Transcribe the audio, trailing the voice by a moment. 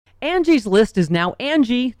Angie's List is now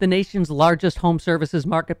Angie, the nation's largest home services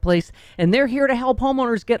marketplace, and they're here to help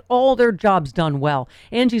homeowners get all their jobs done well.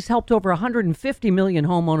 Angie's helped over 150 million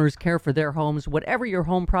homeowners care for their homes. Whatever your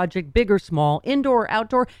home project, big or small, indoor or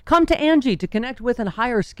outdoor, come to Angie to connect with and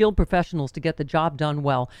hire skilled professionals to get the job done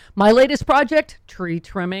well. My latest project, tree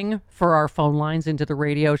trimming for our phone lines into the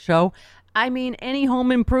radio show. I mean, any home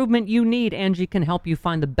improvement you need, Angie can help you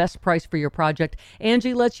find the best price for your project.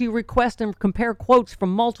 Angie lets you request and compare quotes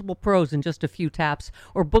from multiple pros in just a few taps,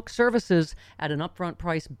 or book services at an upfront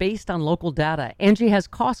price based on local data. Angie has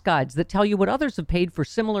cost guides that tell you what others have paid for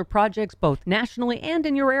similar projects, both nationally and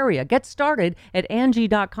in your area. Get started at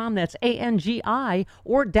Angie.com, that's ANGI,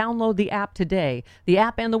 or download the app today. The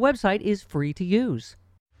app and the website is free to use.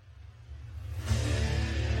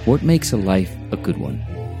 What makes a life a good one?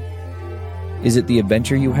 Is it the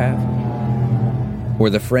adventure you have?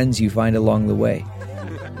 Or the friends you find along the way?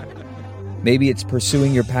 Maybe it's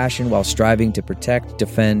pursuing your passion while striving to protect,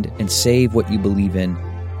 defend, and save what you believe in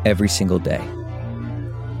every single day.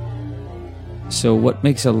 So what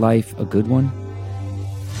makes a life a good one?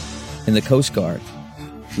 In the Coast Guard,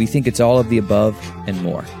 we think it's all of the above and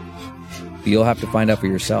more. But you'll have to find out for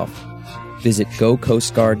yourself. Visit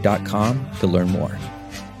gocoastguard.com to learn more.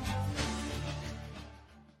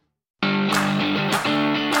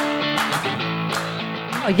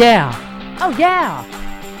 Oh, yeah.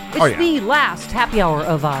 It's the last happy hour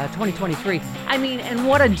of 2023. I mean, and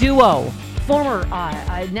what a duo. Former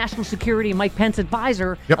National Security Mike Pence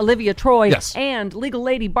advisor, Olivia Troye, and legal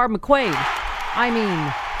lady Barb McQuade. I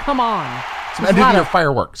mean, come on. Some end-of-year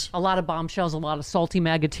fireworks. A lot of bombshells, a lot of salty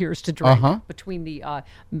MAGA tears to drink between the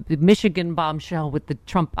Michigan bombshell with the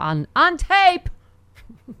Trump on tape.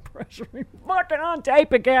 Pressuring fucking on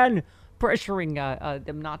tape again. Pressuring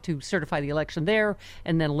them not to certify the election there.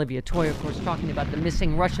 And then Olivia Troye, of course, talking about the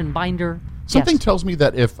missing Russian binder. Something tells me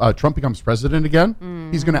that if Trump becomes president again,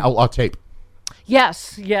 he's going to outlaw tape.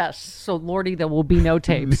 Yes. So, Lordy, there will be no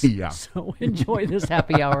tapes. Yeah. So enjoy this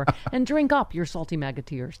happy hour and drink up your salty MAGA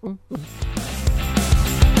tears.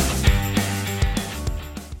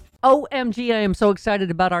 OMG, I am so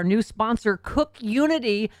excited about our new sponsor, Cook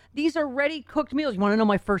Unity. These are ready-cooked meals. You want to know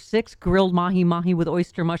my first 6? Grilled mahi-mahi with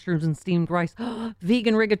oyster mushrooms and steamed rice.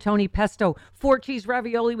 Vegan rigatoni pesto. 4-cheese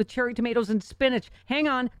ravioli with cherry tomatoes and spinach. Hang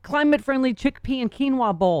on. Climate-friendly chickpea and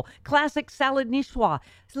quinoa bowl. Classic salad niçoise.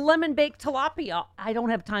 Lemon-baked tilapia. I don't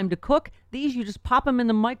have time to cook. These, you just pop them in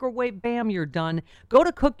the microwave. Bam, you're done. Go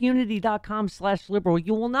to cookunity.com/liberal.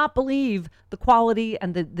 You will not believe the quality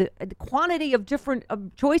and the quantity of different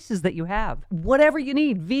choices that you have. Whatever you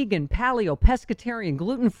need, vegan, paleo, pescatarian,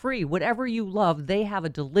 gluten-free, whatever you love, they have a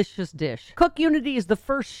delicious dish. Cook Unity is the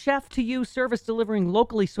first chef-to-you service delivering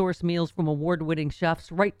locally sourced meals from award-winning chefs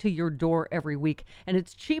right to your door every week. And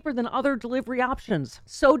it's cheaper than other delivery options.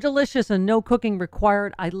 So delicious and no cooking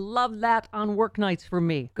required. I love that on work nights for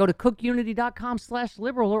me. Go to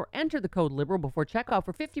cookunity.com/liberal or enter the code liberal before checkout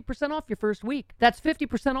for 50% off your first week. That's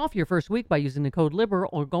 50% off your first week by using the code liberal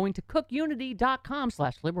or going to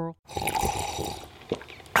cookunity.com/liberal.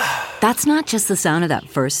 That's not just the sound of that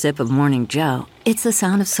first sip of Morning Joe. It's the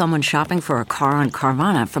sound of someone shopping for a car on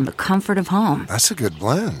Carvana from the comfort of home. That's a good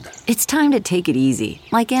blend. It's time to take it easy,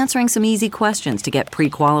 like answering some easy questions to get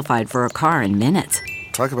pre-qualified for a car in minutes.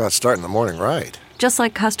 Talk about starting the morning right. Just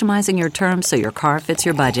like customizing your terms so your car fits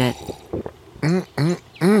your budget.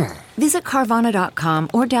 Visit Carvana.com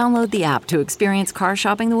or download the app to experience car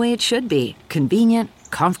shopping the way it should be. Convenient,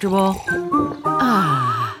 comfortable.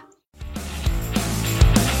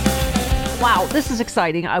 Wow, this is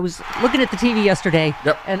exciting. I was looking at the TV yesterday,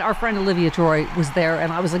 and our friend Olivia Troye was there,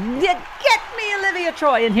 and I was like, get me Olivia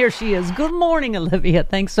Troye, and here she is. Good morning, Olivia.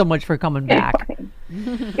 Thanks so much for coming back.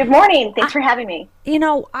 Good morning. Thanks for having me. You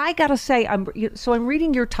know, I got to say, I'm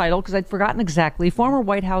reading your title because I'd forgotten exactly. Former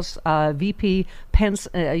White House VP Pence,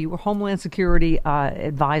 you were Homeland Security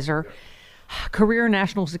advisor, career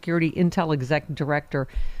national security intel exec director.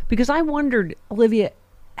 Because I wondered, Olivia,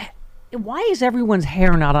 why is everyone's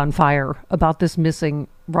hair not on fire about this missing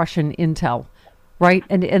Russian intel, right?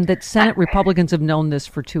 And that Senate Republicans have known this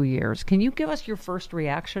for 2 years. Can you give us your first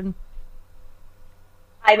reaction?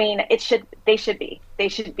 I mean, they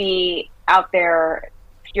should be out there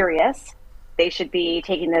furious. They should be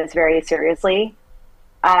taking this very seriously.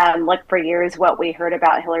 Look, for years, what we heard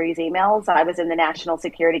about Hillary's emails, I was in the national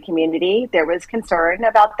security community. There was concern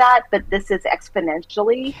about that, but this is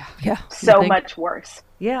exponentially so much worse.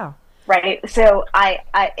 Yeah. Right. So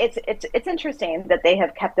it's interesting that they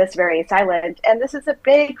have kept this very silent, and this is a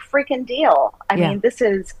big freaking deal. I mean, this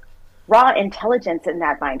is raw intelligence in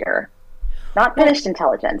that binder, not finished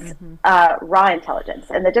intelligence, raw intelligence.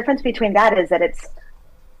 And the difference between that is that it's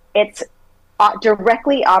it's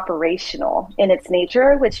directly operational in its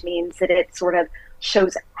nature, which means that it sort of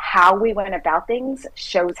shows how we went about things,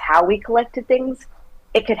 shows how we collected things.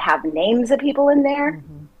 It could have names of people in there.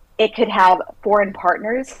 Mm-hmm. It could have foreign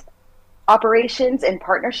partners operations in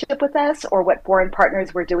partnership with us, or what foreign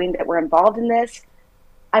partners were doing that were involved in this.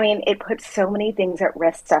 I mean, it puts so many things at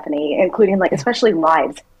risk, Stephanie, including like especially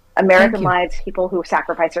lives, American lives, people who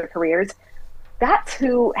sacrifice their careers. That's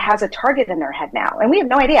who has a target in their head now, and we have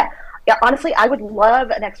no idea. Yeah, honestly, I would love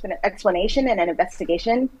an explanation and an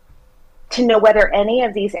investigation to know whether any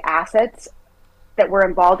of these assets that were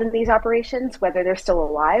involved in these operations, whether they're still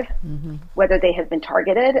alive, whether they have been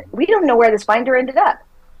targeted. We don't know where this binder ended up.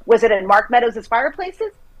 Was it in Mark Meadows'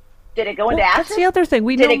 fireplaces? Did it go into ashes? That's the other thing.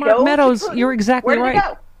 We know Mark Meadows, you're exactly right. Where did it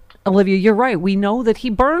go? Olivia, you're right. We know that he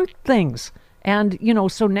burned things. And,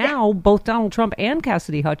 so now both Donald Trump and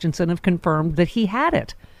Cassidy Hutchinson have confirmed that he had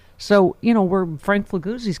it. So, where Frank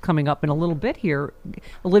Flaguzzi's coming up in a little bit here,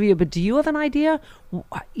 Olivia, but do you have an idea,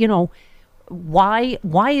 why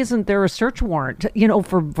isn't there a search warrant,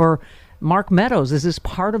 for Mark Meadows? Is this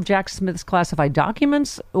part of Jack Smith's classified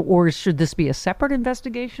documents, or should this be a separate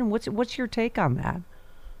investigation? What's your take on that?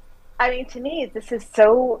 I mean, to me, this is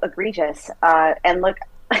so egregious. And look,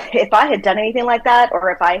 if I had done anything like that,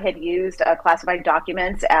 or if I had used classified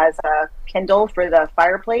documents as a Kindle for the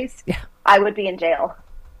fireplace, I would be in jail.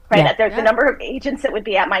 Right? Yeah. There's a number of agents that would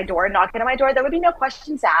be at my door, knocking on my door. There would be no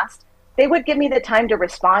questions asked. They would give me the time to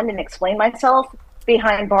respond and explain myself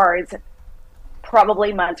behind bars,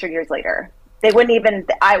 probably months or years later. They wouldn't even,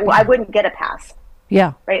 I wouldn't get a pass.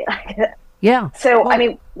 Yeah. Right? Yeah. So, I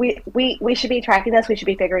mean, we should be tracking this. We should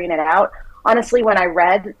be figuring it out. Honestly, when I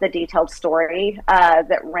read the detailed story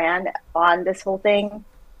that ran on this whole thing,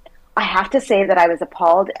 I have to say that I was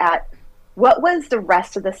appalled at what was the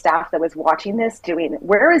rest of the staff that was watching this doing.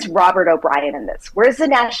 Where is Robert O'Brien in this? Where's the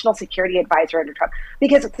national security advisor under Trump?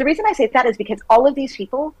 Because the reason I say that is because all of these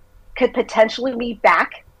people could potentially be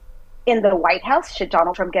back in the White House should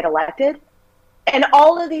Donald Trump get elected. And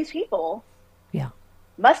all of these people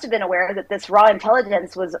must have been aware that this raw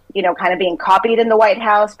intelligence was, kind of being copied in the White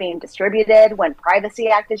House, being distributed when Privacy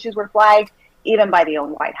Act issues were flagged, even by the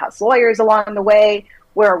own White House lawyers along the way,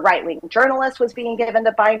 where a right-wing journalist was being given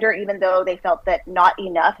the binder, even though they felt that not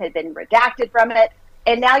enough had been redacted from it.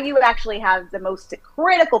 And now you actually have the most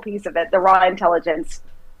critical piece of it, the raw intelligence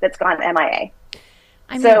that's gone MIA.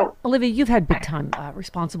 I mean, Olivia, you've had big time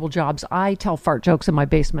responsible jobs. I tell fart jokes in my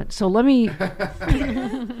basement. So let me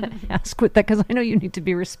ask with that, because I know you need to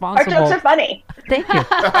be responsible. Fart jokes are funny. Thank you.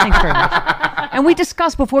 Thanks very much. And we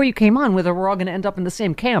discussed before you came on whether we're all going to end up in the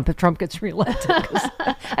same camp if Trump gets reelected.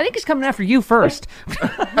 I think he's coming after you first.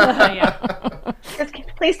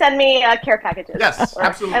 Please send me care packages. Yes,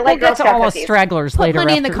 absolutely. I like we'll get to all us stragglers later. Put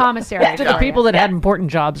money in the commissary. To the people that had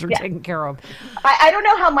important jobs were taken care of. I don't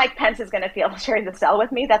know how Mike Pence is going to feel sharing the cell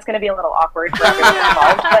with me. That's going to be a little awkward for everyone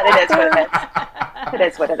involved, but it is what it is. It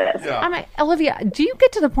is what it is. Yeah. Olivia, do you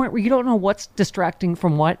get to the point where you don't know what's distracting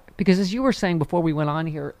from what? Because as you were saying before we went on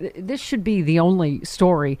here, this should be the only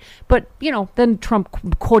story. But, then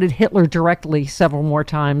Trump quoted Hitler directly several more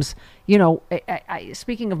times.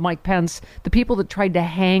 Speaking of Mike Pence, the people that tried to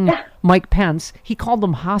hang Mike Pence, he called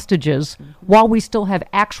them hostages, while we still have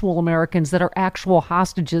actual Americans that are actual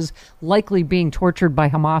hostages, likely being tortured by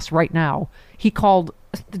Hamas right now. He called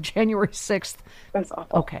the January 6th. That's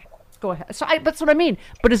awful. Okay, go ahead. So that's what I mean.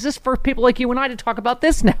 But is this for people like you and I to talk about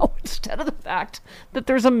this now instead of the fact that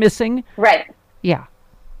there's a missing? Right. Yeah.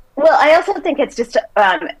 Well, I also think it's just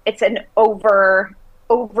it's an over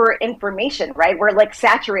information, right? We're like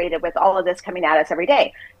saturated with all of this coming at us every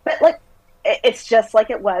day. But like, it's just like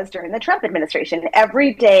it was during the Trump administration.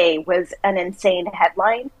 Every day was an insane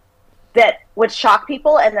headline that would shock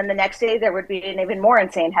people. And then the next day there would be an even more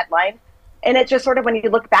insane headline. And it just sort of, when you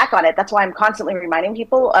look back on it, that's why I'm constantly reminding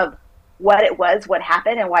people of what it was, what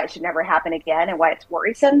happened, and why it should never happen again, and why it's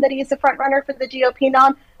worrisome that he's the front runner for the GOP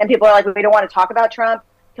nom. And people are like, we don't want to talk about Trump.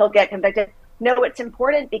 He'll get convicted. No, it's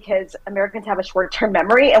important because Americans have a short-term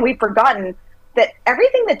memory, and we've forgotten that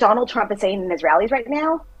everything that Donald Trump is saying in his rallies right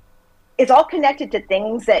now is all connected to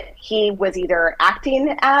things that he was either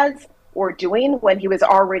acting as or doing when he was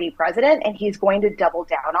already president, and he's going to double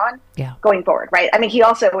down on going forward, right? I mean,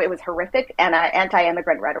 it was horrific and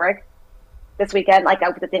anti-immigrant rhetoric this weekend, like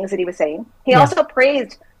the things that he was saying. He also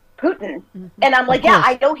praised Putin. Mm-hmm. And I'm like,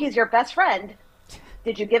 I know he's your best friend.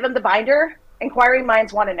 Did you give him the binder? Inquiring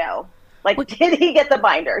minds want to know. Like, did he get the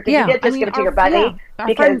binder? Did you give it to your buddy? Yeah.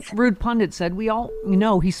 Our friend Rude Pundit said, we all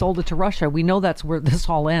know he sold it to Russia. We know that's where this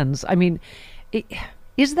all ends. I mean,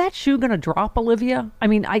 Is that shoe going to drop, Olivia? I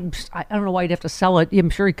mean, I don't know why you'd have to sell it.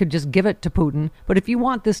 I'm sure he could just give it to Putin. But if you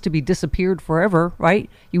want this to be disappeared forever, right,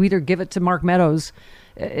 you either give it to Mark Meadows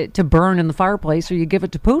to burn in the fireplace, or you give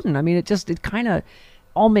it to Putin. I mean, it kind of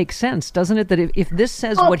all makes sense, doesn't it? That if this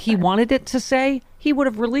says what he wanted it to say, he would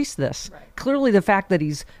have released this. Right. Clearly, the fact that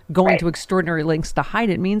he's going to extraordinary lengths to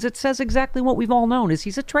hide it means it says exactly what we've all known, is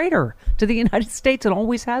he's a traitor to the United States and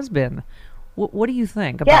always has been. What do you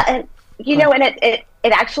think about and and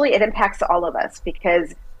it actually impacts all of us,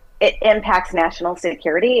 because it impacts national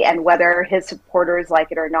security, and whether his supporters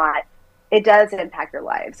like it or not, it does impact their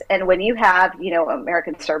lives. And when you have,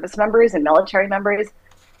 American service members and military members,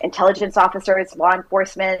 intelligence officers, law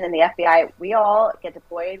enforcement, and the FBI, we all get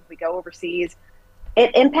deployed, we go overseas.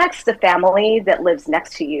 It impacts the family that lives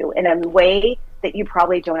next to you in a way that you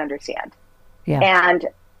probably don't understand. Yeah. And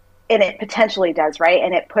it potentially does, right?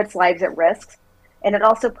 And it puts lives at risk. And it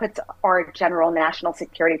also puts our general national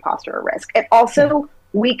security posture at risk. It also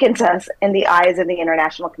weakens us in the eyes of the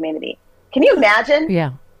international community. Can you imagine?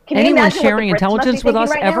 Yeah. Can anyone you imagine sharing intelligence with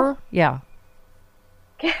us right ever? Now? Yeah.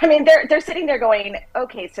 I mean, they're sitting there going,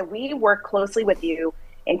 okay, so we work closely with you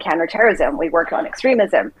in counterterrorism. We work on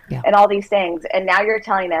extremism and all these things. And now you're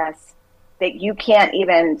telling us that you can't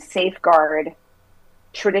even safeguard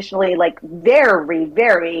traditionally, like, very,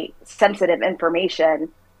 very sensitive information.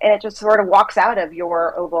 And it just sort of walks out of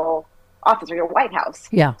your Oval Office or your White House.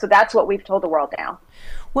 Yeah. So that's what we've told the world now.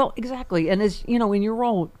 Well, exactly. And as in your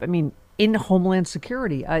role, I mean, in Homeland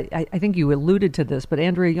Security, I think you alluded to this, but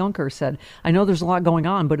Andrea Juncker said, I know there's a lot going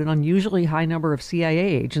on, but an unusually high number of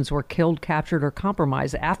CIA agents were killed, captured, or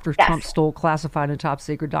compromised after Trump stole classified and top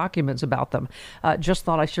secret documents about them. Just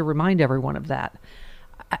thought I should remind everyone of that.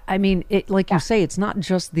 I mean, you say, it's not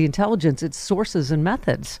just the intelligence, it's sources and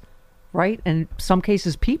methods, right? And in some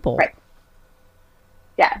cases, people. Right.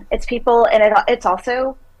 Yeah, it's people. And it's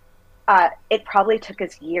also, it probably took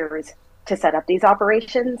us years to set up these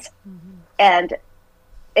operations. Mm-hmm. And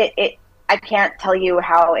I can't tell you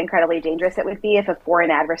how incredibly dangerous it would be if a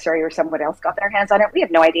foreign adversary or someone else got their hands on it. We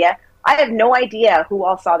have no idea. I have no idea who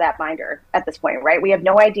all saw that binder at this point, right? We have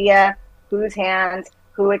no idea whose hands,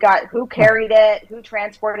 who carried it, who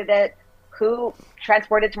transported it, who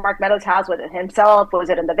transported to Mark Meadows' house. Was it himself? Was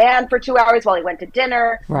it in the van for 2 hours while he went to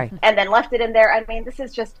dinner? Right. And then left it in there? I mean, this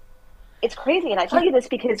is just, it's crazy. And I tell you this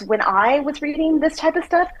because when I was reading this type of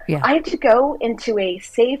stuff, I had to go into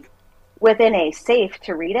within a safe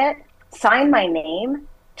to read it, sign my name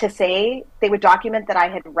to say they would document that I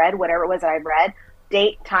had read whatever it was that I read,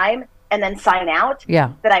 date, time, and then sign out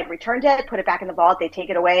that I'd returned it, put it back in the vault, they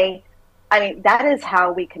take it away. I mean, that is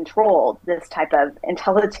how we control this type of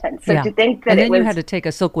intelligence. So to think that and it then was you had to take a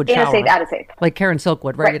Silkwood shower. Safe, out of safe. Like Karen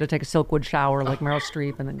Silkwood, right? You had to take a Silkwood shower like Meryl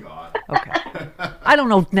Streep. And then, okay. I don't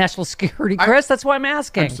know national security, Chris. That's why I'm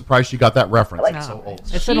asking. I'm surprised you got that reference. It's so old.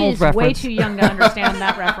 It's an old reference. Way too young to understand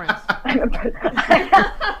that reference.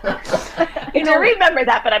 I do remember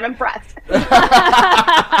that, but I'm impressed.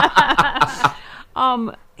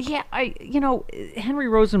 Henry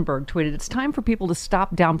Rosenberg tweeted, it's time for people to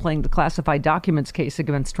stop downplaying the classified documents case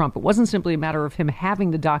against Trump. It wasn't simply a matter of him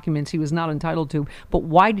having the documents he was not entitled to, but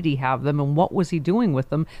why did he have them and what was he doing with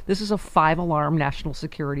them? This is a 5-alarm national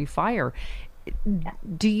security fire.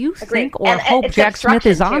 Do you think or hope Jack Smith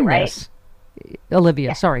is on this?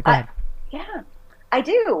 Olivia, sorry, go ahead. Yeah, I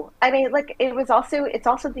do. I mean, it's also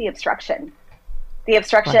the obstruction. The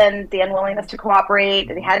obstruction, the unwillingness to cooperate,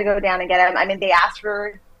 they had to go down and get them. I mean, they asked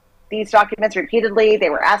for these documents repeatedly.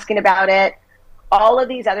 They were asking about it. All of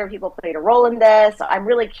these other people played a role in this. I'm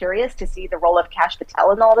really curious to see the role of Kash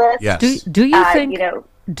Patel in all this. Yes. Do you think?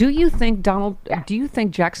 Do you think Donald? Yeah. Do you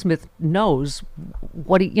think Jack Smith knows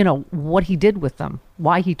what he did with them?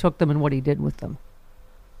 Why he took them and what he did with them?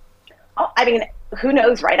 Oh, I mean, who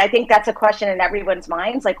knows, right? I think that's a question in everyone's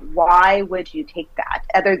minds. Like, why would you take that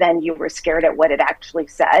other than you were scared at what it actually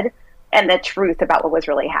said and the truth about what was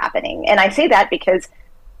really happening? And I say that because,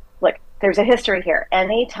 look, there's a history here.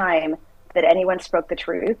 Any time that anyone spoke the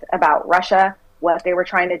truth about Russia, what they were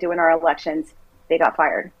trying to do in our elections, they got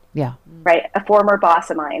fired. Yeah. Right? A former boss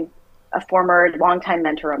of mine, a former longtime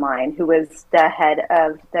mentor of mine, who was the head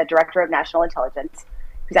of the director of national intelligence,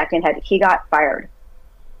 who's acting head, he got fired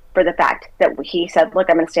for the fact that he said, look,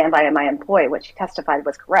 I'm going to stand by my employee, which he testified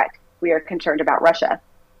was correct. We are concerned about Russia.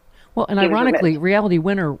 Well, and ironically, Reality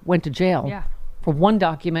Winner went to jail. Yeah. for one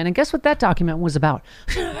document. And guess what that document was about?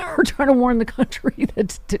 We're trying to warn the country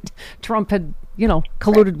that Trump had,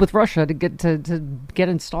 colluded with Russia to get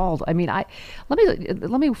installed. I mean,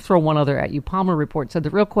 let me throw one other at you. Palmer Report said the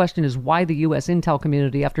real question is why the U.S. intel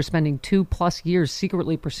community, after spending 2+ years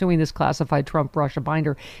secretly pursuing this classified Trump-Russia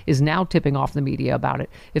binder, is now tipping off the media about it.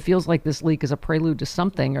 It feels like this leak is a prelude to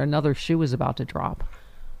something, or another shoe is about to drop.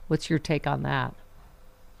 What's your take on that?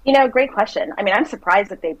 Great question. I mean, I'm surprised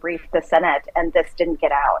that they briefed the Senate and this didn't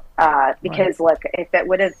get out because, look, if it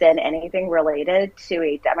would have been anything related to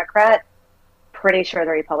a Democrat, pretty sure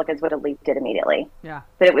the Republicans would have leaked it immediately. Yeah.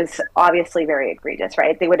 But it was obviously very egregious,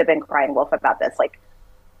 right? They would have been crying wolf about this, like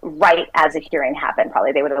right as a hearing happened,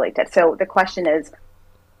 probably they would have leaked it. So the question is,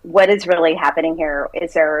 what is really happening here?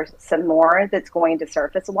 Is there some more that's going to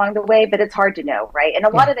surface along the way? But it's hard to know, right? And a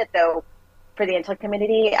lot of it, though, for the intel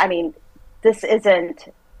community, I mean, this is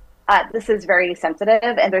very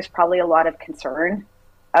sensitive, and there's probably a lot of concern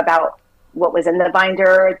about what was in the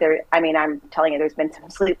binder. I'm telling you, there's been some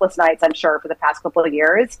sleepless nights, I'm sure, for the past couple of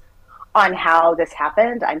years on how this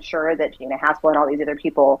happened. I'm sure that Gina Haspel and all these other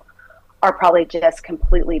people are probably just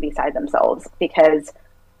completely beside themselves, because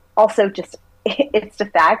also just it's the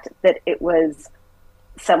fact that it was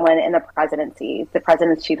someone in the presidency, the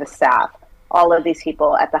president's chief of staff, all of these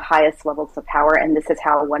people at the highest levels of power, and this is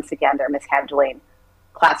how, once again, they're mishandling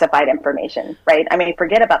classified information, right? I mean,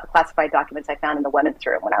 forget about the classified documents I found in the women's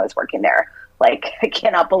room when I was working there. Like, I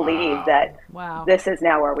cannot believe that this is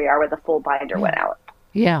now where we are, where the full binder went out.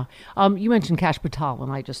 Yeah. You mentioned Kash Patel,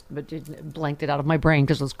 and I just blanked it out of my brain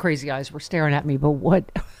because those crazy eyes were staring at me. But what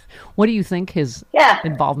do you think his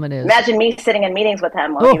involvement is? Imagine me sitting in meetings with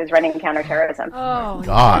him while he was running counterterrorism. Oh,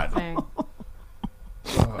 God.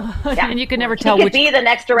 And you can never tell he could be the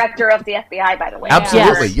next director of the FBI, by the way.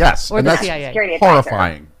 Absolutely, yes. Or and the that's CIA.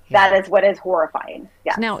 horrifying. That is what is horrifying.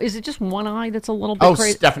 Yes. Now, is it just one eye that's a little bit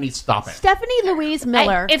crazy? Stephanie, stop it. Stephanie Louise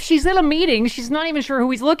Miller. If she's in a meeting, she's not even sure who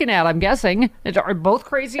he's looking at, I'm guessing. Are both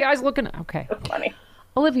crazy eyes looking? Okay. That's funny.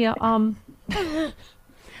 Olivia, one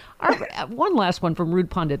last one from Rude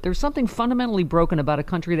Pundit. There's something fundamentally broken about a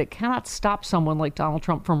country that cannot stop someone like Donald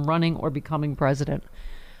Trump from running or becoming president.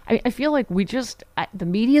 I feel like the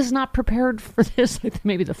media's not prepared for this.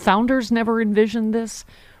 Maybe the founders never envisioned this.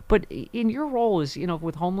 But in your role as,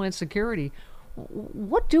 with Homeland Security,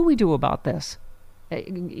 what do we do about this,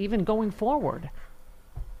 even going forward?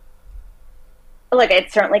 Look,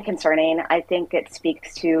 it's certainly concerning. I think it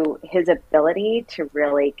speaks to his ability to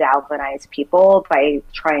really galvanize people by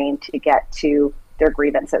trying to get to their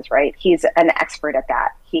grievances, right? He's an expert at that.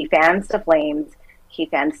 He fans the flames. He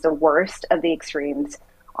fans the worst of the extremes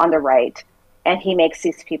on the right, and he makes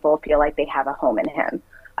these people feel like they have a home in him.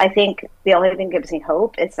 I think the only thing that gives me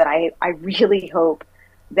hope is that I really hope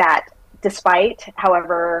that despite,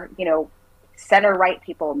 however, center-right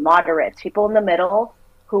people, moderates, people in the middle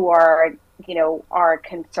who are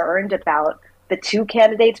concerned about the two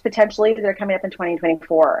candidates potentially that are coming up in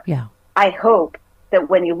 2024. Yeah. I hope that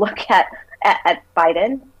when you look at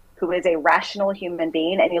Biden, who is a rational human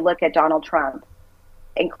being, and you look at Donald Trump,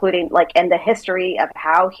 including in the history of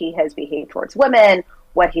how he has behaved towards women,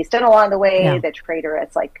 what he's done along the way, the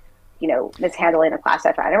traitorous, mishandling of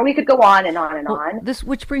classified. And we could go on and on and on.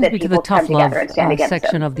 Which brings me to the tough love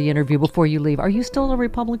section of the interview before you leave. Are you still a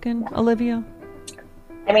Republican, Olivia?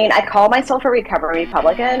 I mean, I call myself a recovery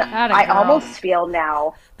Republican. I almost feel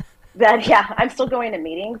now that, I'm still going to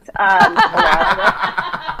meetings.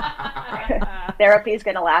 Therapy is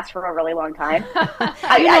going to last for a really long time.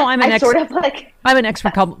 I'm an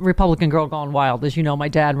ex-Republican girl gone wild. As you know, my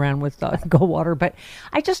dad ran with Goldwater. But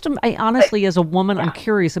I honestly, as a woman, I'm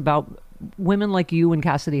curious about women like you and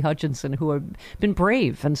Cassidy Hutchinson who have been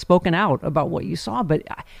brave and spoken out about what you saw. But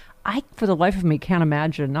I for the life of me, can't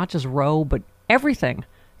imagine, not just Roe, but everything,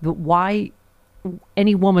 why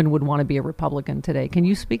any woman would want to be a Republican today. Can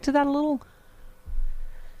you speak to that a little?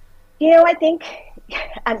 I think,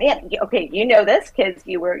 okay, you know this because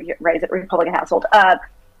you were raised at a Republican household.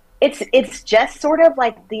 It's just sort of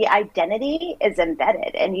like the identity is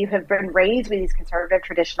embedded, and you have been raised with these conservative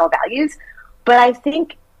traditional values. But I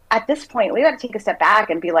think at this point, we got to take a step back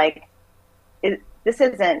and be like, this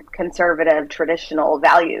isn't conservative traditional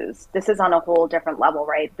values. This is on a whole different level,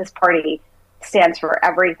 right? This party stands for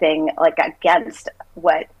everything against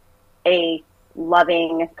what a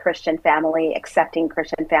loving Christian family, accepting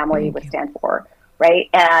Christian family would stand for, right?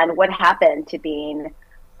 And what happened to being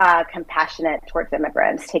compassionate towards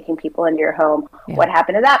immigrants, taking people into your home? What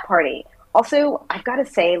happened to that party? Also, I've got to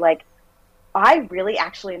say, I really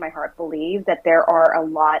actually in my heart believe that there are a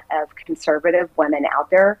lot of conservative women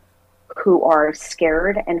out there who are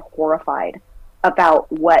scared and horrified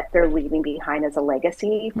about what they're leaving behind as a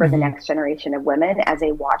legacy for the next generation of women as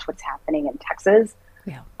they watch what's happening in Texas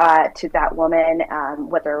to that woman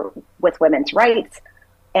with women's rights.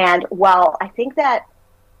 And while I think that,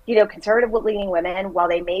 conservative leaning women, while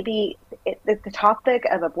they may be the topic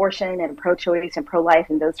of abortion and pro-choice and pro-life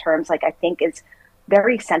in those terms, like I think is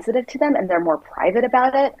very sensitive to them and they're more private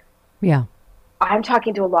about it. Yeah. I'm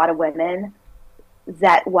talking to a lot of women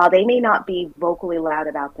that while they may not be vocally loud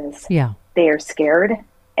about this, they are scared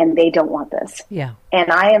and they don't want this. Yeah.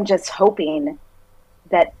 And I am just hoping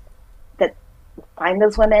that find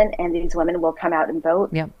those women and these women will come out and vote.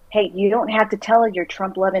 Yeah. Hey, you don't have to tell your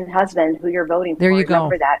Trump-loving husband who you're voting for. There you go.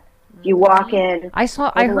 Remember that. You walk in. I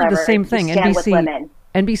heard the same thing.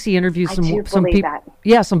 NBC interviewed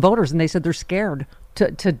some voters, and they said they're scared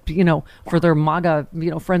to for their MAGA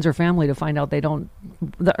friends or family to find out they don't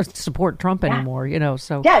support Trump anymore.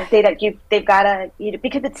 So they've got to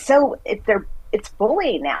because it's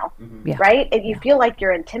bullying now, right? And you feel like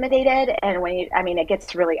you're intimidated, and it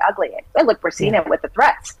gets really ugly. And look, we're seeing it with the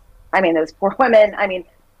threats. Those poor women.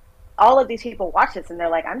 All of these people watch this and they're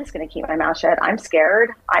like, I'm just going to keep my mouth shut. I'm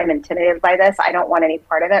scared. I'm intimidated by this. I don't want any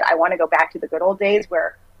part of it. I want to go back to the good old days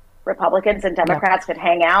where Republicans and Democrats could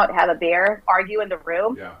hang out, have a beer, argue in the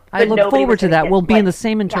room. Yeah. I look forward to that. We'll be in the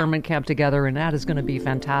same internment camp together, and that is going to be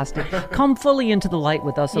fantastic. Come fully into the light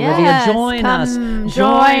with us, Olivia. Join us.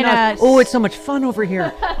 Join us. Oh, it's so much fun over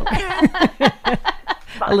here.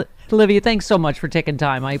 Olivia, thanks so much for taking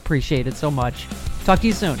time. I appreciate it so much. Talk to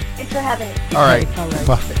you soon. Thanks for having me. All right.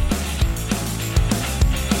 Bye.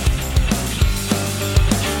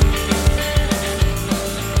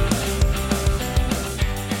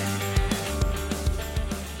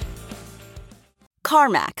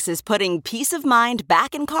 CarMax is putting peace of mind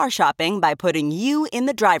back in car shopping by putting you in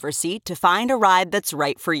the driver's seat to find a ride that's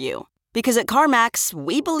right for you. Because at CarMax,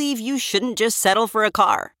 we believe you shouldn't just settle for a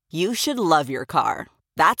car. You should love your car.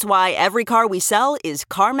 That's why every car we sell is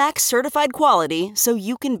CarMax certified quality, so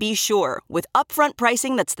you can be sure with upfront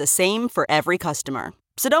pricing that's the same for every customer.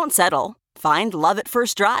 So don't settle. Find love at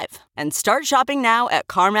first drive and start shopping now at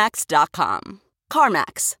CarMax.com.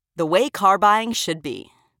 CarMax, the way car buying should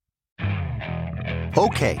be.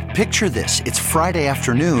 Okay, picture this. It's Friday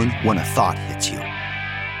afternoon when a thought hits you.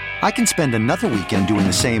 I can spend another weekend doing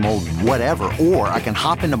the same old whatever, or I can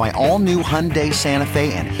hop into my all-new Hyundai Santa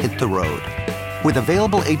Fe and hit the road. With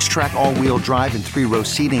available H-Track all-wheel drive and 3-row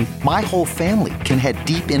seating, my whole family can head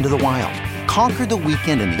deep into the wild. Conquer the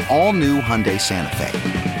weekend in the all-new Hyundai Santa Fe.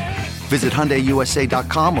 Visit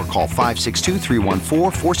HyundaiUSA.com or call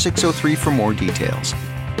 562-314-4603 for more details.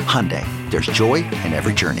 Hyundai, there's joy in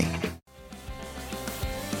every journey.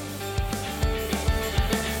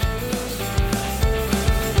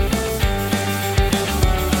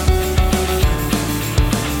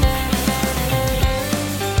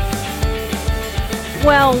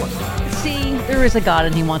 Well, see, there is a God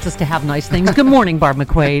and he wants us to have nice things. Good morning, Barb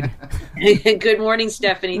McQuade. Good morning,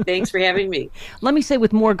 Stephanie. Thanks for having me. Let me say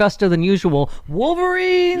with more gusto than usual,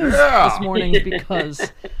 Wolverines this morning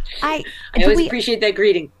because I always appreciate that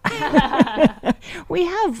greeting. We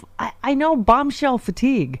have, I know, bombshell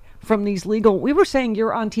fatigue from these legal. We were saying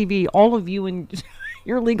you're on TV, all of you and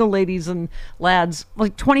your legal ladies and lads,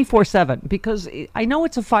 like 24/7, because I know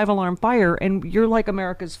it's a 5-alarm fire and you're like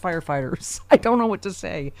America's firefighters. I don't know what to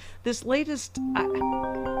say. This latest,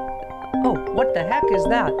 oh, what the heck is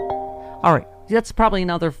that? All right, that's probably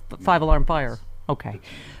another 5-alarm fire. Okay.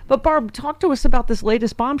 But Barb, talk to us about this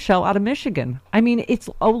latest bombshell out of Michigan. It's,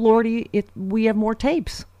 oh Lordy, we have more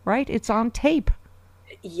tapes, right? It's on tape.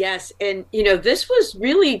 Yes, and this was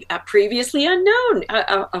really previously unknown.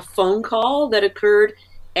 A phone call that occurred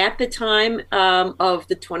at the time of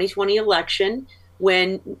the 2020 election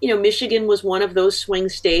when, Michigan was one of those swing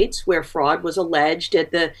states where fraud was alleged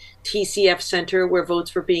at the TCF Center where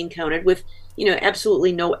votes were being counted with,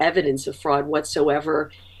 absolutely no evidence of fraud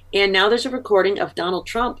whatsoever. And now there's a recording of Donald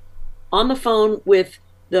Trump on the phone with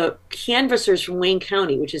the canvassers from Wayne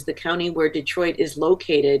County, which is the county where Detroit is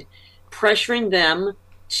located, pressuring them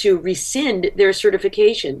to rescind their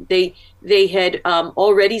certification. They had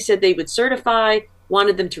already said they would certify,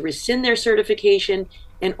 wanted them to rescind their certification,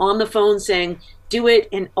 and on the phone saying, do it.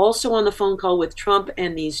 And also on the phone call with Trump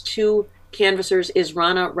and these two canvassers is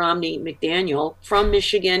Ronna Romney McDaniel from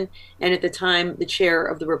Michigan, and at the time, the chair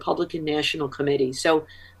of the Republican National Committee. So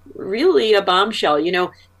really a bombshell.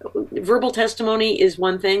 Verbal testimony is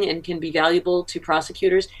one thing and can be valuable to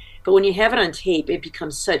prosecutors, but when you have it on tape, it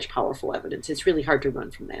becomes such powerful evidence. It's really hard to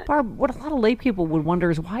run from that. Barb, what a lot of lay people would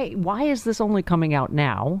wonder is why is this only coming out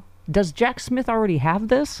now? Does Jack Smith already have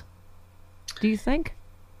this? Do you think?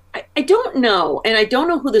 I don't know. And I don't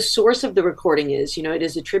know who the source of the recording is. It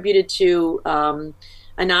is attributed to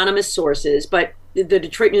anonymous sources, but the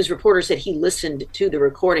Detroit News reporter said he listened to the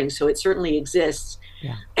recording, so it certainly exists.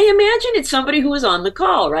 Yeah. I imagine it's somebody who was on the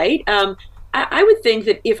call, right? I would think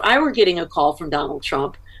that if I were getting a call from Donald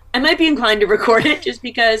Trump, I might be inclined to record it just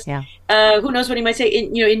because who knows what he might say.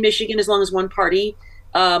 In Michigan, as long as one party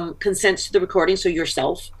consents to the recording, so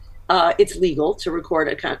yourself, it's legal to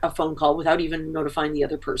record a phone call without even notifying the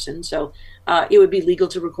other person. So it would be legal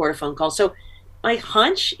to record a phone call. So my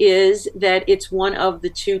hunch is that it's one of the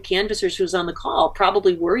two canvassers who's on the call,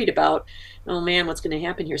 probably worried about, oh man, what's going to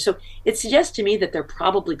happen here? So it suggests to me that they're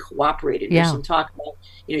probably cooperating. There's some talk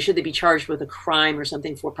about, should they be charged with a crime or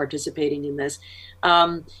something for participating in this?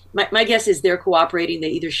 My guess is they're cooperating. They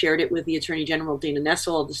either shared it with the Attorney General, Dana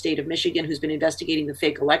Nessel of the state of Michigan, who's been investigating the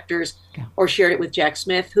fake electors, or shared it with Jack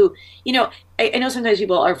Smith, who, I know sometimes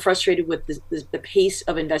people are frustrated with the pace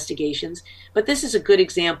of investigations, but this is a good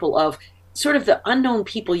example of sort of the unknown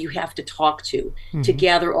people you have to talk to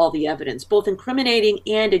gather all the evidence, both incriminating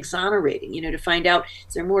and exonerating, to find out,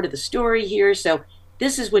 is there more to the story here? So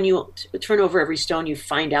this is when you turn over every stone, you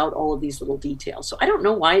find out all of these little details. So I don't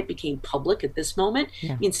know why it became public at this moment.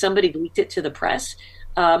 I mean, somebody leaked it to the press.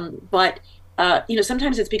 But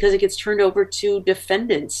sometimes it's because it gets turned over to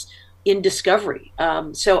defendants in discovery.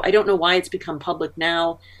 So I don't know why it's become public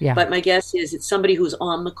now. But my guess is it's somebody who's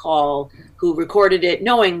on the call who recorded it,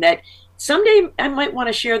 knowing that someday I might want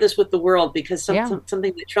to share this with the world because something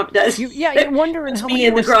that Trump does. You're wondering how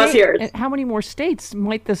many more states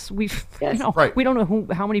might this. We don't know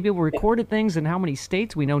how many people recorded things in how many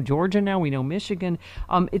states. We know Georgia now. We know Michigan.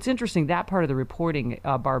 It's interesting that part of the reporting,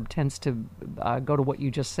 Barb, tends to go to what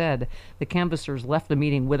you just said. The canvassers left the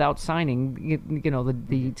meeting without signing,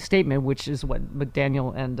 the statement, which is what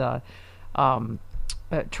McDaniel and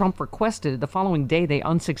Trump requested. The following day, they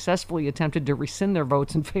unsuccessfully attempted to rescind their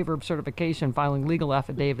votes in favor of certification, filing legal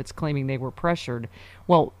affidavits claiming they were pressured.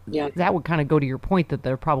 Well, that would kind of go to your point that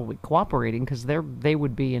they're probably cooperating because they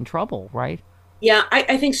would be in trouble, right? Yeah,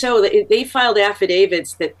 I think so. They filed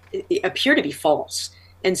affidavits that appear to be false.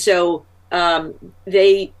 And so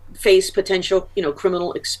they face potential,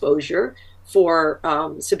 criminal exposure for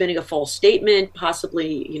submitting a false statement,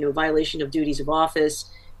 possibly, violation of duties of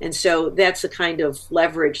office. And so that's the kind of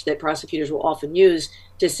leverage that prosecutors will often use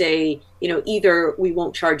to say, either we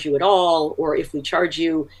won't charge you at all, or if we charge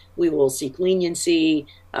you, we will seek leniency.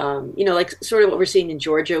 Like sort of what we're seeing in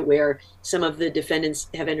Georgia, where some of the defendants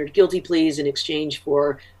have entered guilty pleas in exchange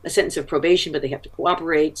for a sentence of probation, but they have to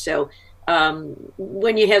cooperate. So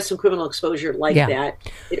when you have some criminal exposure like that,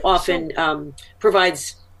 it often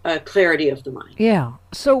provides clarity of the mind. Yeah.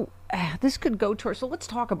 So this could go towards, so let's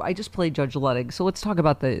talk about, I just played Judge Luttig, so let's talk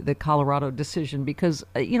about the Colorado decision, because,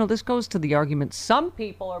 this goes to the argument some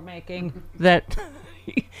people are making that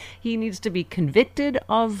he needs to be convicted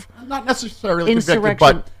of not necessarily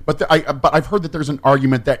insurrection. Convicted, but I've heard that there's an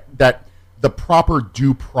argument that the proper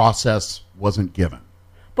due process wasn't given.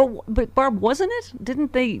 But Barb, wasn't it?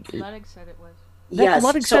 Didn't they? Luttig said it was. Yes.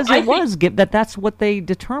 Luttig says it was, that's what they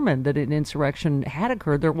determined, that an insurrection had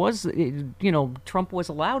occurred. There was, Trump was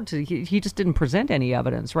allowed to, he just didn't present any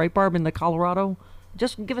evidence, right, Barb, in the Colorado?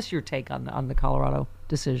 Just give us your take on the Colorado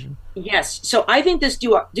decision. Yes. So I think this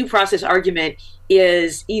due process argument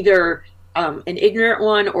is either an ignorant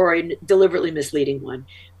one or a deliberately misleading one.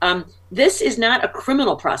 This is not a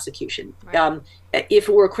criminal prosecution. Right. If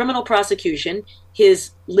it were a criminal prosecution,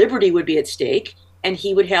 his liberty would be at stake, and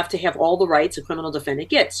he would have to have all the rights a criminal defendant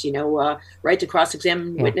gets, right to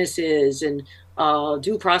cross-examine witnesses and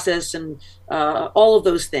due process and all of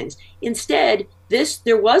those things. Instead,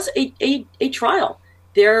 there was a trial.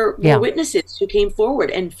 There were witnesses who came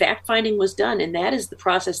forward, and fact-finding was done, and that is the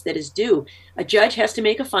process that is due. A judge has to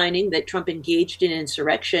make a finding that Trump engaged in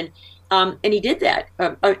insurrection, and he did that.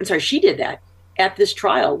 She did that at this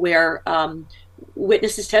trial, where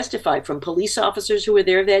witnesses testified, from police officers who were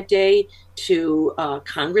there that day to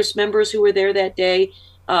Congress members who were there that day.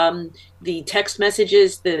 The text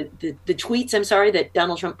messages, the tweets, that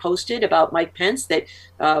Donald Trump posted about Mike Pence that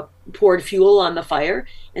poured fuel on the fire.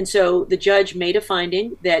 And so the judge made a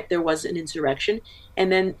finding that there was an insurrection,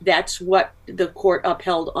 and then that's what the court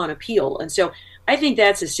upheld on appeal. And so I think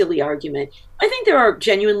that's a silly argument. I think there are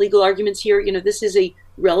genuine legal arguments here. This is a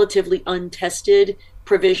relatively untested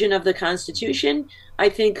provision of the Constitution. I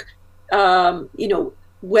think,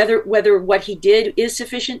 whether what he did is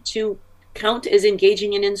sufficient to count as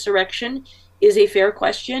engaging in insurrection is a fair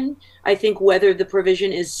question. I think whether the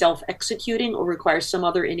provision is self-executing or requires some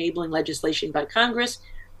other enabling legislation by Congress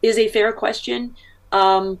is a fair question.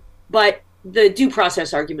 But the due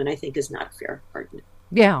process argument, I think, is not a fair argument.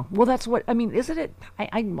 Yeah, well, that's what I mean, isn't it?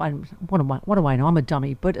 What do I know? I'm a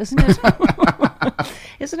dummy, but isn't it?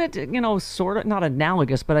 Isn't it? Sort of not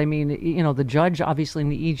analogous, but I mean, the judge obviously in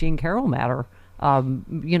the E. Jean Carroll matter,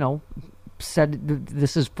 said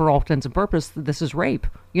this is for all intents and purposes, this is rape.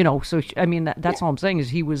 So I mean, that's all I'm saying is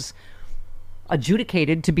he was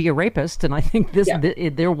adjudicated to be a rapist, and I think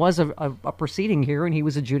there was a proceeding here, and he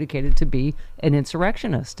was adjudicated to be an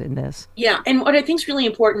insurrectionist in this. Yeah, and what I think is really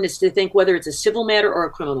important is to think whether it's a civil matter or a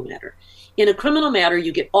criminal matter. In a criminal matter,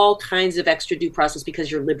 you get all kinds of extra due process because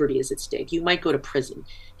your liberty is at stake. You might go to prison.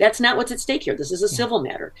 That's not what's at stake here. This is a civil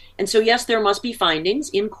matter. And so, yes, there must be findings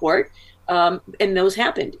in court, and those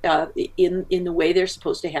happened in the way they're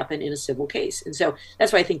supposed to happen in a civil case. And so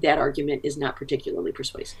that's why I think that argument is not particularly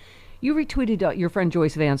persuasive. You retweeted your friend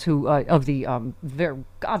Joyce Vance, who of the very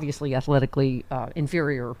obviously athletically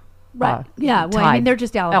inferior. Right. Yeah. Well, I mean, they're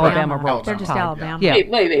just Alabama. They're just Alabama. Yeah.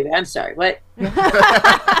 Wait. I'm sorry. What?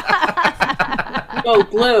 Go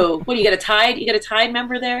blue. What, you got a Tide? You got a Tide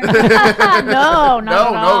member there? No.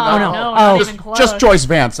 Not even close. Just Joyce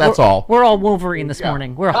Vance. That's all. We're all Wolverine this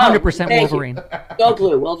morning. We're 100% Wolverine. Go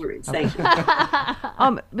blue, Wolverines. Thank you.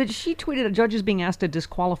 But she tweeted a judge is being asked to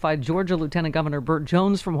disqualify Georgia Lieutenant Governor Burt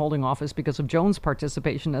Jones from holding office because of Jones'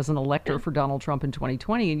 participation as an elector for Donald Trump in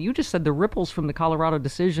 2020. And you just said the ripples from the Colorado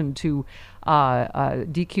decision to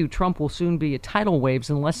DQ Trump will soon be tidal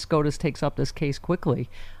waves unless SCOTUS takes up this case quickly.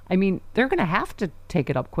 I mean, they're going to have to take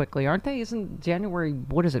it up quickly, aren't they? Isn't January,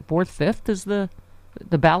 4th, 5th is the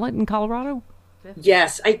ballot in Colorado?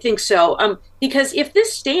 Yes, I think so. Because if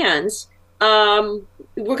this stands, we're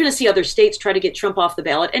going to see other states try to get Trump off the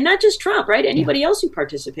ballot, and not just Trump, right? Anybody else who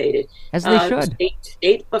participated. As they should.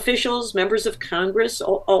 State officials, members of Congress,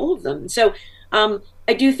 all of them. So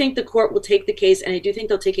I do think the court will take the case, and I do think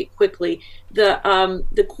they'll take it quickly.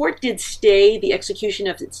 The court did stay the execution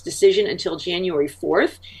of its decision until January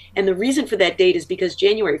 4th, and the reason for that date is because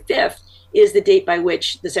January 5th is the date by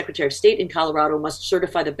which the Secretary of State in Colorado must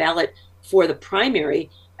certify the ballot for the primary.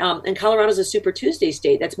 And Colorado's a Super Tuesday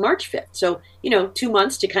state. That's March 5th. So, 2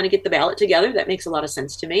 months to kind of get the ballot together. That makes a lot of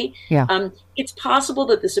sense to me. Yeah. It's possible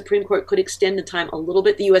that the Supreme Court could extend the time a little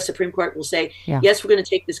bit. The U.S. Supreme Court will say, yes, we're going to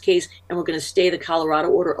take this case and we're going to stay the Colorado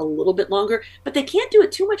order a little bit longer. But they can't do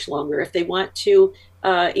it too much longer if they want to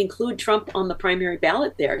include Trump on the primary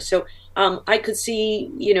ballot there. So I could see,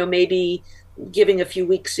 maybe giving a few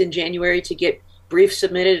weeks in January to get brief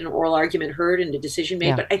submitted, an oral argument heard, and a decision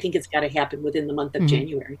made. But I think it's got to happen within the month of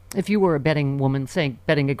January. If you were a betting woman,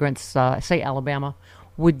 betting against, say, Alabama,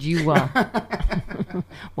 would you? Well,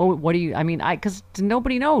 what do you? I mean, because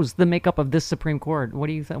nobody knows the makeup of this Supreme Court. What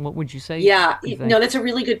do you think? What would you say? Yeah, no, that's a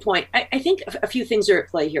really good point. I think a few things are at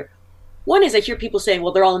play here. One is I hear people saying,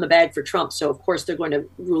 well, they're all in the bag for Trump, so of course they're going to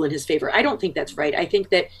rule in his favor. I don't think that's right. I think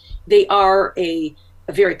that they are a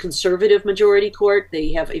very conservative majority court.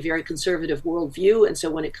 They have a very conservative worldview. And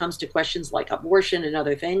so when it comes to questions like abortion and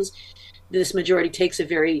other things, this majority takes a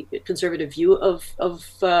very conservative view of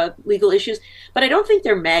legal issues. But I don't think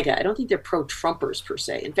they're MAGA. I don't think they're pro-Trumpers per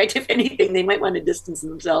se. In fact, if anything, they might want to distance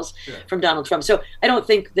themselves from Donald Trump. So I don't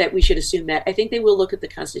think that we should assume that. I think they will look at the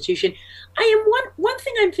Constitution. One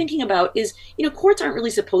thing I'm thinking about is, courts aren't really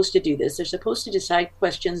supposed to do this. They're supposed to decide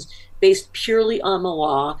questions based purely on the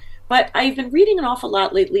law. But I've been reading an awful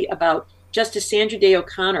lot lately about Justice Sandra Day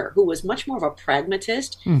O'Connor, who was much more of a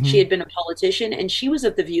pragmatist. Mm-hmm. She had been a politician, and she was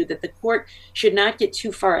of the view that the court should not get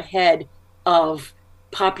too far ahead of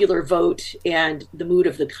popular vote and the mood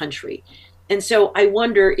of the country. And so I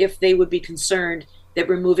wonder if they would be concerned that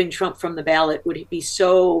removing Trump from the ballot would be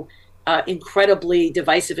so incredibly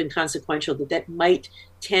divisive and consequential that might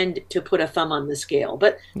tend to put a thumb on the scale.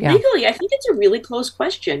 But legally, I think it's a really close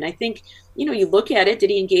question. I think, you look at it, did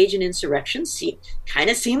he engage in insurrection? Kind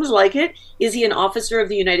of seems like it. Is he an officer of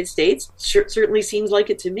the United States? Certainly seems like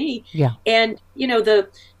it to me. Yeah. And, the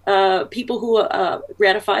people who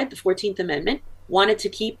ratified the 14th Amendment wanted to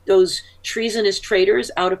keep those treasonous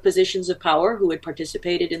traitors out of positions of power who had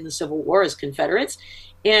participated in the Civil War as Confederates.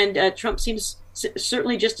 And Trump seems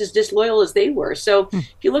certainly just as disloyal as they were. So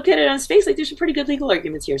if you look at it on its face, there's some pretty good legal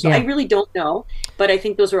arguments here. So I really don't know, but I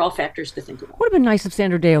think those are all factors to think about. Would have been nice if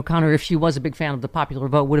Sandra Day O'Connor, if she was a big fan of the popular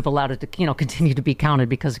vote, would have allowed it to, continue to be counted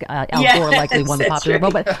because Al Gore likely won the popular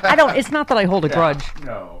vote. But it's not that I hold a grudge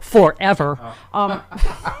forever.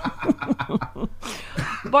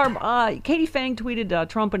 Barb, Katie Fang tweeted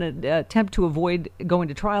Trump in an attempt to avoid going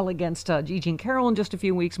to trial against E. Jean Carroll in just a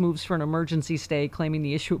few weeks moves for an emergency stay, claiming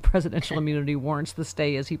the issue of presidential immunity warrants the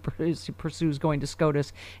stay as he pursues going to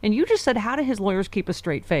SCOTUS. And you just said, how do his lawyers keep a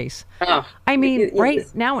straight face? I mean, right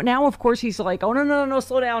now, of course, he's like, oh, no,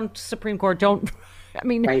 slow down, Supreme Court, don't. I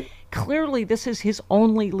mean, clearly this is his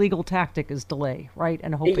only legal tactic is delay, right?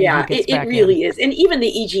 And hoping he gets back it really is. And even the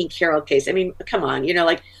E. Jean Carroll case, I mean, come on,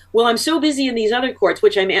 well, I'm so busy in these other courts,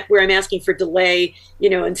 where I'm asking for delay,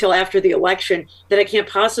 until after the election, that I can't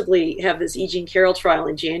possibly have this E. Jean Carroll trial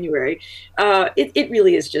in January. It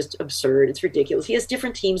really is just absurd. It's ridiculous. He has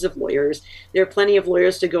different teams of lawyers. There are plenty of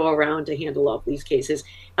lawyers to go around to handle all these cases.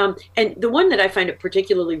 And the one that I find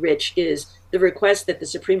particularly rich is the request that the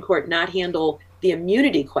Supreme Court not handle the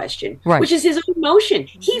immunity question, which is his own motion.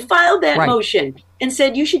 He filed that motion and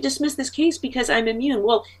said, you should dismiss this case because I'm immune.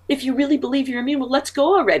 Well, if you really believe you're immune, well, let's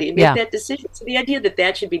go already and make that decision. So the idea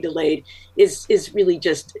that should be delayed is really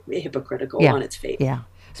just hypocritical on its face. Yeah.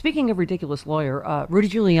 Speaking of ridiculous lawyer, Rudy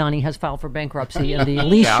Giuliani has filed for bankruptcy in the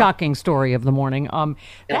least shocking story of the morning.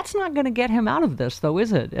 That's not going to get him out of this, though,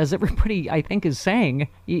 is it? As everybody, I think, is saying.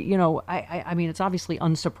 I mean, it's obviously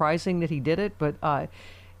unsurprising that he did it, but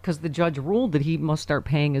because the judge ruled that he must start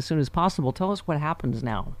paying as soon as possible. Tell us what happens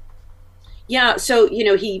now. Yeah, so,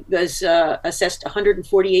 he was assessed a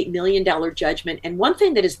 $148 million judgment. And one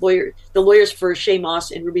thing that the lawyers for Shea Moss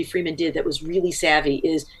and Ruby Freeman did that was really savvy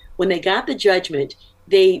is when they got the judgment,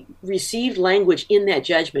 they received language in that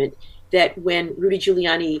judgment that when Rudy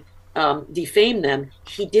Giuliani defamed them,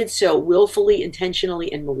 he did so willfully,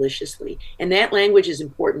 intentionally, and maliciously. And that language is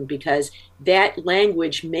important because that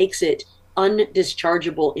language makes it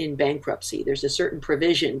undischargeable in bankruptcy. There's a certain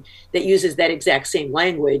provision that uses that exact same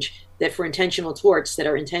language that for intentional torts that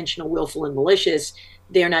are intentional, willful, and malicious,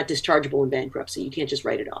 they are not dischargeable in bankruptcy. You can't just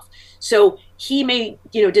write it off. So he may,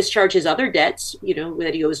 discharge his other debts,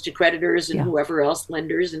 that he owes to creditors and whoever else,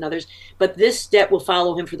 lenders and others, but this debt will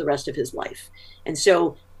follow him for the rest of his life. And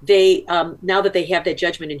so they, now that they have that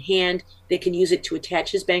judgment in hand, they can use it to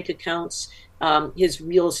attach his bank accounts, his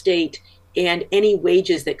real estate, and any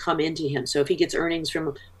wages that come into him. So if he gets earnings from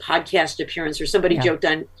a podcast appearance, or somebody joked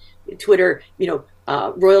on Twitter,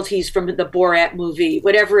 royalties from the Borat movie,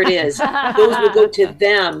 whatever it is, those will go to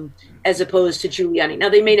them as opposed to Giuliani. Now,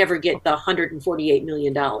 they may never get the $148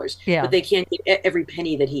 million, but they can get every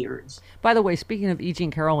penny that he earns. By the way, speaking of E. Jean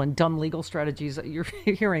Carroll and dumb legal strategies, you're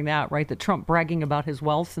hearing that, right? That Trump bragging about his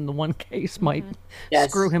wealth in the one case might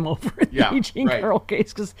screw him over in the E. Jean Carroll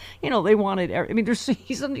case because, they wanted, I mean,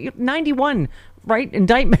 he's 91, right?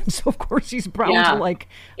 Indictments, so of course he's bound to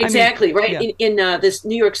Exactly, right? In this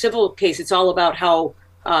New York civil case, it's all about how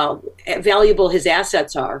valuable his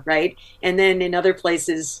assets are, right? And then in other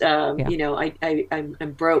places,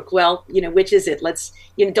 I'm broke. Well, which is it? Let's,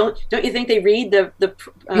 don't you think they read the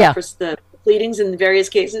pleadings in various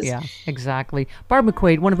cases? Yeah, exactly. Barb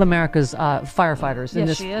McQuade, one of America's firefighters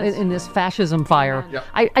in this fascism fire.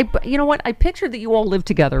 Yep. You know what? I pictured that you all live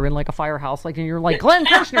together in like a firehouse, and you're like, Glenn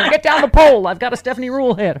Kirshner, get down the pole. I've got a Stephanie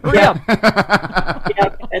Rule hit. Hurry up.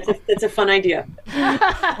 Yeah, that's a fun idea.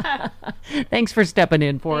 Thanks for stepping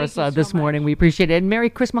in for us this morning. We appreciate it. And Merry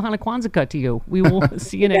Christmas Kwanzaa to you. We will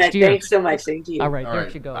see you next year. Thanks so much. Same to you. All right, there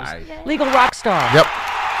she goes. Bye. Legal rock star. Yep.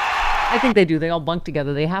 I think they do. They all bunk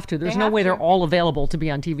together. They have to. There's no way they're all available to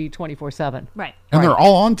be on TV 24/7. Right. And they're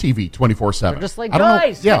all on TV 24/7. They're just like,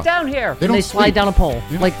 guys, get down here. They slide down a pole,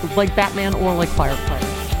 like Batman or like Firefly.